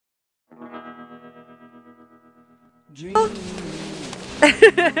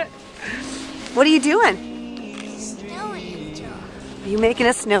What are you doing? Snow angel. Are you making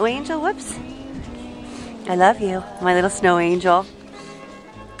a snow angel? Whoops. I love you, my little snow angel.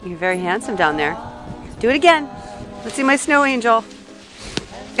 You're very handsome down there. Do it again. Let's see my snow angel.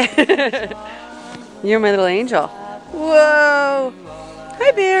 You're my little angel. Whoa.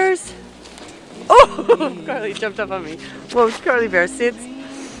 Hi, bears. Oh, Carly jumped up on me. Whoa, Carly bear, sit.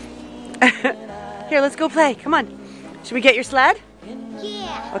 Here, let's go play. Come on. Should we get your sled?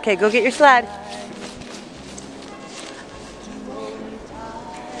 Yeah. Okay, go get your sled.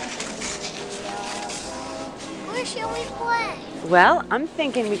 Where should we play? Well, I'm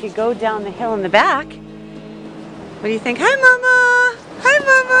thinking we could go down the hill in the back. What do you think? Hi, Mama. Hi,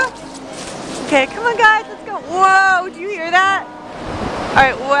 Mama. Okay, come on, guys. Let's go. Whoa, do you hear that? All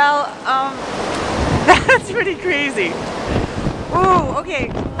right, well, that's pretty crazy. Ooh,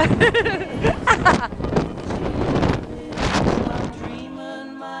 okay.